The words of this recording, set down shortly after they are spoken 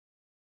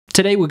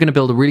Today we're going to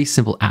build a really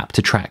simple app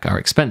to track our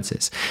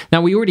expenses.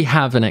 Now we already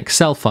have an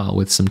Excel file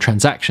with some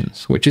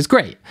transactions, which is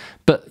great,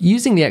 but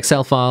using the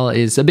Excel file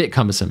is a bit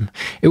cumbersome.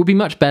 It would be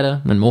much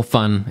better and more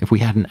fun if we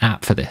had an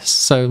app for this,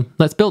 so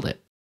let's build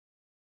it.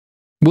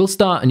 We'll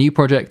start a new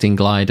project in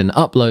Glide and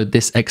upload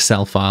this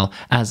Excel file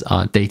as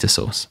our data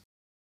source.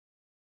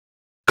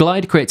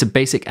 Glide creates a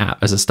basic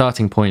app as a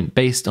starting point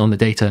based on the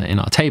data in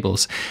our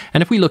tables,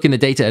 and if we look in the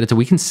data editor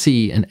we can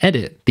see and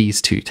edit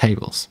these two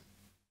tables.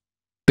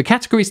 The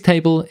categories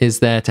table is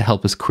there to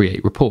help us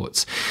create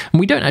reports, and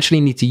we don't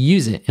actually need to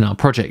use it in our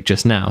project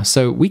just now,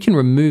 so we can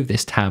remove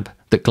this tab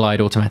that Glide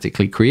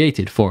automatically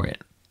created for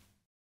it.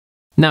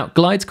 Now,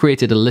 Glide's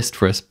created a list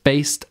for us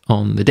based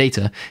on the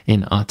data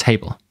in our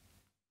table.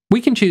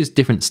 We can choose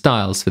different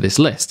styles for this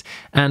list,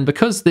 and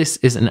because this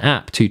is an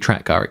app to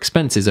track our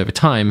expenses over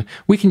time,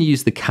 we can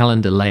use the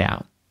calendar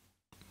layout.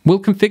 We'll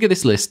configure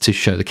this list to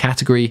show the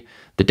category,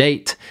 the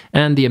date,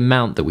 and the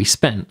amount that we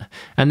spent,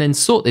 and then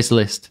sort this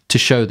list to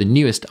show the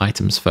newest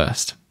items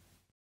first.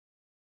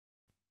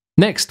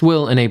 Next,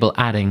 we'll enable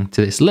adding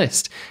to this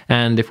list,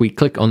 and if we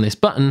click on this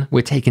button,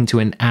 we're taken to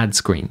an add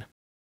screen.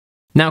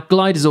 Now,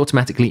 Glide has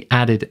automatically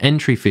added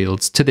entry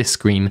fields to this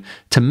screen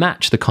to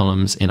match the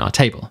columns in our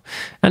table,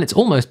 and it's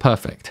almost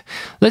perfect.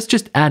 Let's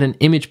just add an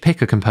image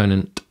picker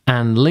component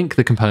and link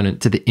the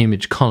component to the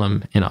image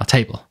column in our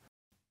table.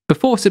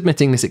 Before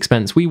submitting this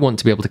expense, we want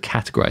to be able to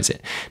categorize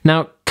it.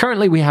 Now,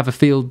 currently we have a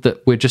field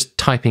that we're just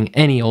typing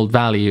any old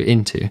value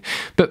into,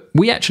 but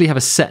we actually have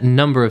a set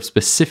number of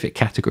specific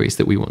categories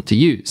that we want to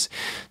use.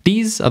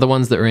 These are the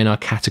ones that are in our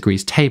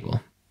categories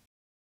table.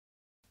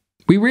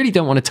 We really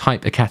don't want to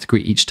type a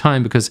category each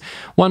time because,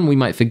 one, we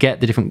might forget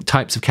the different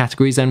types of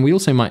categories, and we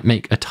also might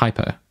make a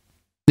typo.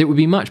 It would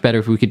be much better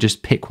if we could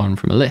just pick one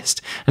from a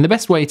list, and the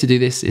best way to do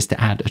this is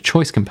to add a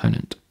choice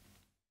component.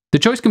 The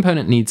choice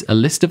component needs a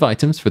list of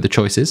items for the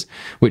choices,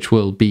 which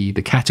will be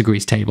the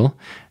categories table,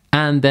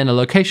 and then a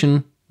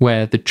location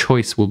where the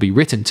choice will be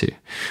written to,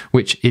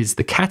 which is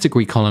the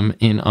category column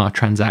in our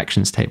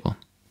transactions table.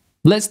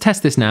 Let's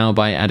test this now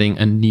by adding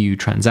a new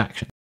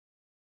transaction.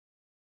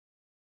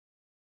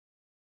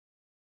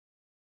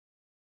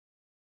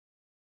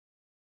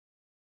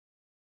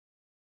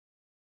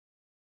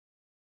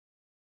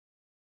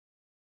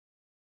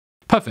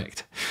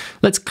 Perfect.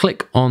 Let's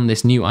click on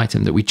this new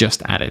item that we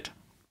just added.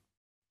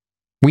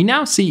 We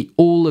now see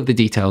all of the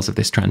details of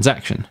this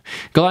transaction.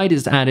 Glide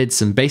has added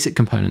some basic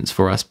components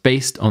for us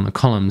based on the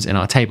columns in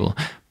our table,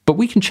 but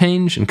we can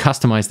change and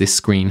customize this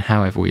screen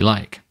however we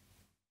like.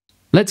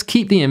 Let's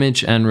keep the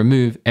image and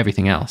remove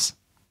everything else.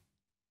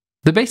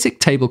 The basic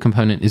table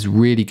component is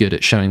really good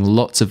at showing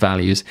lots of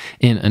values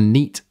in a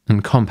neat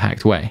and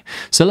compact way,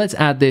 so let's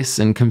add this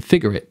and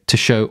configure it to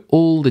show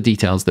all the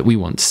details that we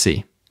want to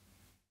see.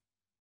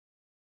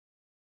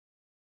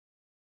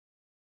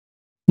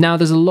 Now,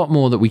 there's a lot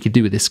more that we could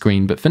do with this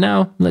screen, but for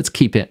now, let's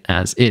keep it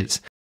as is.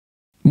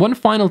 One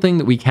final thing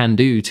that we can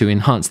do to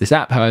enhance this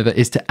app, however,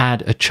 is to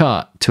add a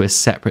chart to a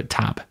separate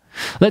tab.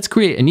 Let's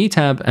create a new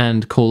tab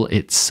and call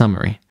it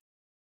Summary.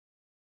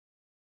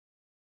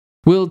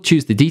 We'll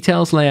choose the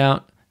details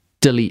layout,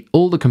 delete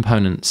all the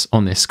components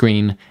on this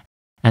screen,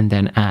 and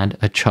then add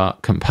a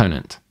chart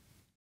component.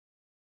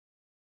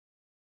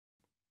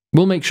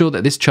 We'll make sure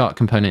that this chart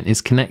component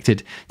is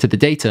connected to the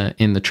data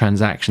in the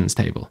transactions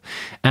table,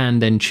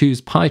 and then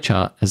choose pie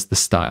chart as the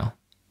style.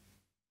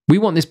 We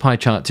want this pie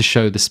chart to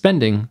show the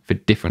spending for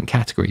different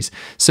categories,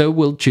 so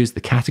we'll choose the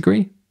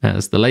category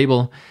as the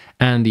label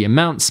and the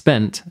amount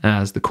spent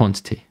as the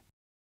quantity.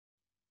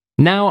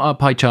 Now our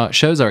pie chart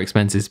shows our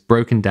expenses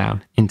broken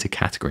down into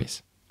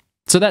categories.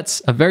 So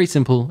that's a very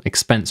simple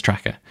expense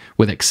tracker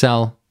with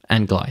Excel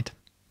and Glide.